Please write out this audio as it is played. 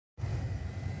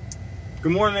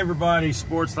Good morning, everybody.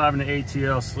 Sports Live in the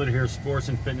ATL. Slita here, sports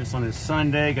and fitness on this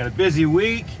Sunday. Got a busy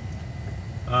week,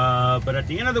 but at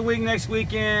the end of the week, next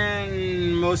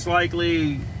weekend, most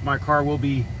likely my car will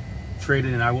be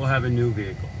traded and I will have a new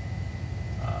vehicle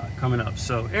coming up.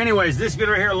 So anyways, this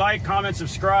video right here, like, comment,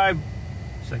 subscribe.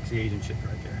 Sexy Asian chick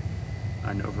right there.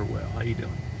 I know her well. How you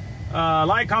doing?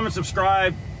 Like, comment,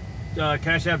 subscribe.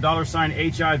 Cash App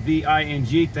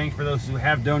 $HIVING. Thanks for those who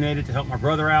have donated to help my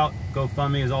brother out.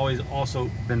 GoFundMe has always also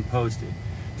been posted.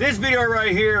 This video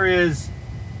right here is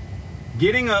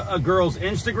getting a girl's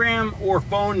Instagram or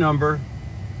phone number.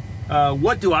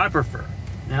 What do I prefer?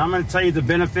 And I'm going to tell you the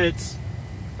benefits.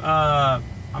 I'm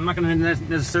not going to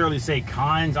necessarily say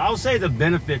cons. I'll say the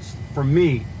benefits for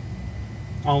me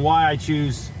on why I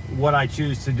choose what I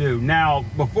choose to do. Now,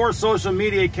 before social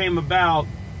media came about,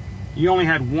 you only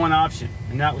had one option,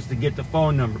 and that was to get the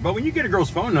phone number. But when you get a girl's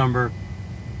phone number,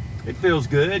 it feels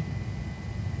good.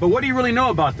 But what do you really know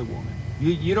about the woman?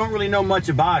 You don't really know much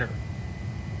about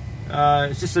her.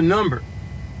 It's just a number.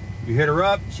 You hit her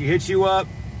up, she hits you up,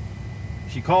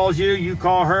 she calls you, you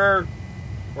call her,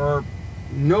 or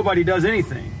nobody does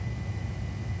anything.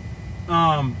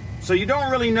 So you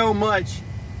don't really know much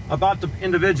about the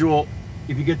individual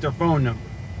if you get their phone number.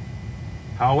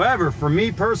 However, for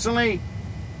me personally,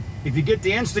 if you get the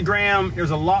Instagram,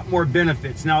 there's a lot more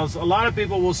benefits. Now, a lot of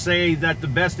people will say that the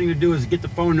best thing to do is get the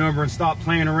phone number and stop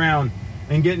playing around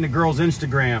and getting the girl's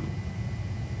Instagram.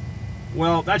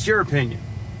 Well, that's your opinion.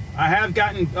 I have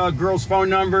gotten girls'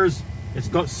 phone numbers.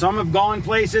 Some have gone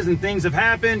places and things have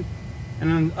happened,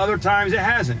 and then other times it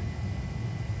hasn't.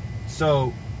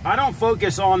 So I don't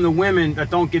focus on the women that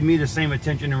don't give me the same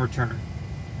attention in return.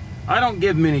 I don't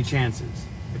give many chances.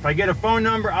 If I get a phone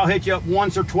number, I'll hit you up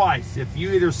once or twice. If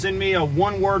you either send me a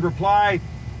one-word reply,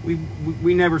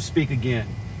 we never speak again.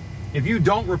 If you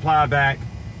don't reply back,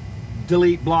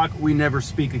 delete, block, we never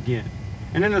speak again.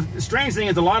 And then the strange thing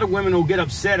is a lot of women will get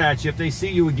upset at you if they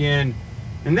see you again,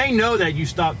 and they know that you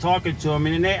stopped talking to them,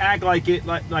 and they act like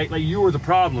you were the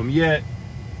problem, yet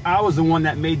I was the one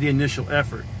that made the initial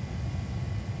effort.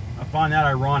 I find that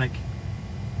ironic.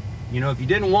 You know, if you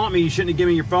didn't want me, you shouldn't have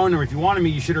given me your phone number. If you wanted me,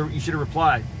 you should have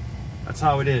replied. That's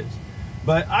how it is.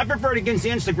 But I prefer it against the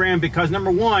Instagram because, number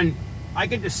one, I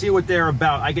get to see what they're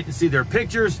about. I get to see their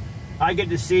pictures. I get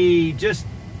to see just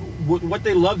what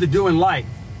they love to do in life.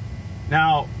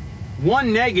 Now,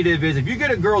 one negative is if you get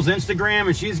a girl's Instagram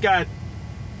and she's got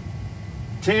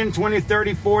 10, 20,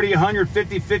 30, 40,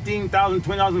 150, 15,000,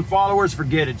 20,000 followers,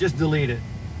 forget it. Just delete it.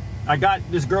 I got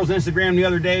this girl's Instagram the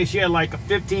other day. She had like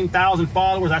 15,000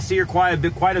 followers. I see her quite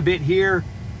a bit here.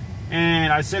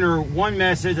 And I sent her one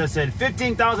message. I said,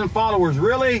 15,000 followers,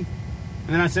 really? And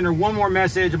then I sent her one more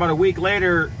message about a week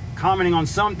later commenting on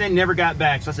something, never got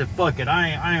back. So I said, fuck it,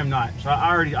 I am not. So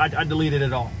I deleted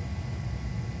it all.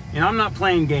 And I'm not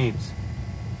playing games.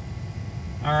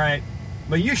 All right.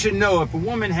 But you should know if a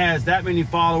woman has that many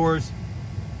followers,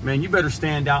 man, you better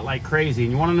stand out like crazy.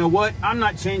 And you want to know what? I'm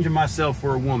not changing myself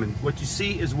for a woman. What you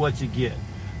see is what you get.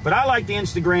 But I like the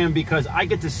Instagram because I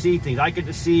get to see things. I get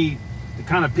to see the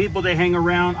kind of people they hang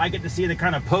around. I get to see the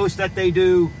kind of posts that they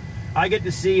do. I get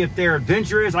to see if they're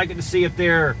adventurous. I get to see if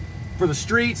they're for the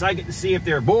streets. I get to see if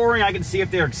they're boring. I get to see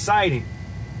if they're exciting.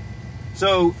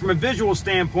 So from a visual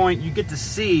standpoint, you get to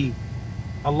see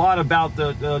a lot about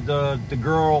the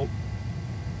girl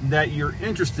that you're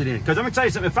interested in. Because I'm gonna tell you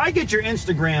something, if I get your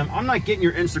Instagram, I'm not getting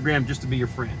your Instagram just to be your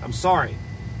friend. I'm sorry.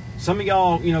 Some of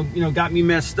y'all, you know, got me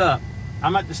messed up.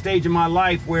 I'm at the stage in my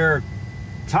life where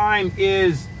time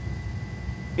is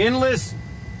endless,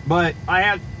 but I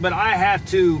have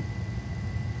to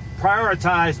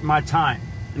prioritize my time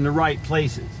in the right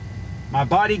places. My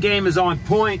body game is on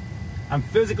point. I'm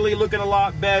physically looking a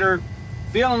lot better,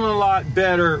 feeling a lot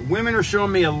better. Women are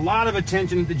showing me a lot of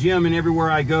attention at the gym and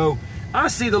everywhere I go. I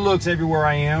see the looks everywhere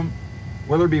I am,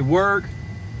 whether it be work,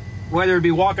 whether it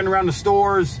be walking around the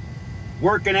stores,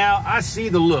 working out, I see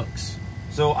the looks.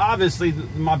 So obviously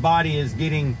my body is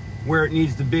getting where it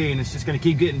needs to be, and it's just going to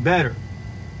keep getting better.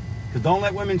 Because don't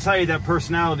let women tell you that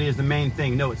personality is the main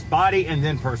thing. No, it's body and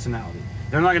then personality.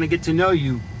 They're not going to get to know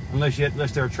you unless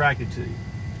they're attracted to you.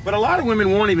 But a lot of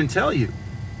women won't even tell you.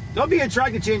 They'll be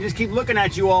attracted to you and just keep looking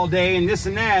at you all day and this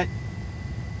and that.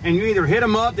 And you either hit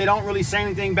them up, they don't really say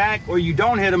anything back, or you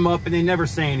don't hit them up and they never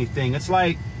say anything. It's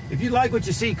like, if you like what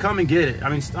you see, come and get it.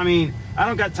 I mean, I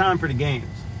don't got time for the games.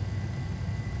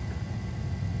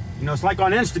 You know, it's like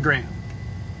on Instagram.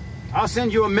 I'll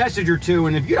send you a message or two,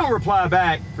 and if you don't reply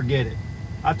back, forget it.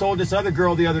 I told this other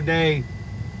girl the other day,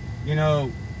 you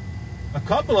know, a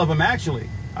couple of them actually,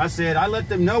 I said, I let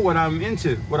them know what I'm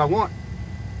into, what I want.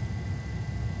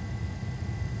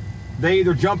 they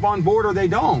either jump on board or they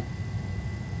don't.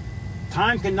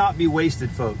 Time cannot be wasted,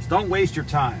 folks. Don't waste your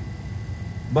time.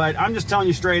 But I'm just telling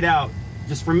you straight out,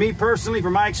 just for me personally,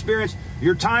 from my experience,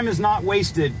 your time is not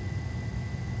wasted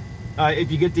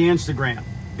if you get the Instagram,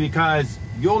 because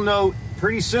you'll know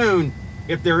pretty soon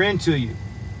if they're into you.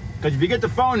 Because if you get the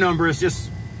phone number, it's just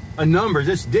a number, it's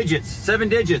just digits, 7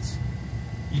 digits.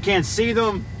 You can't see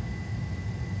them.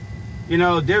 You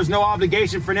know, there's no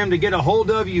obligation for them to get a hold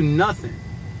of you, nothing.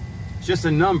 It's just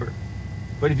a number.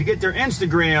 But if you get their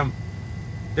Instagram,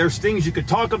 there's things you could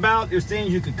talk about, there's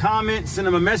things you could comment, send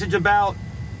them a message about,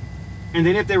 and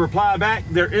then if they reply back,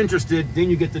 they're interested, then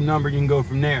you get the number, you can go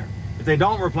from there. If they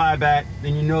don't reply back,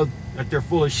 then you know that they're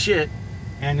full of shit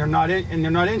and they're not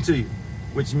into you,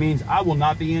 which means I will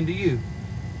not be into you.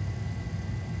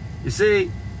 You see,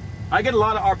 I get a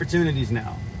lot of opportunities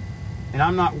now, and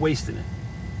I'm not wasting it.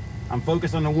 I'm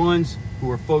focused on the ones who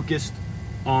are focused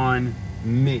on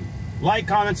me. Like,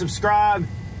 comment, subscribe,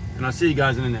 and I'll see you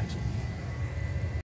guys in the next one.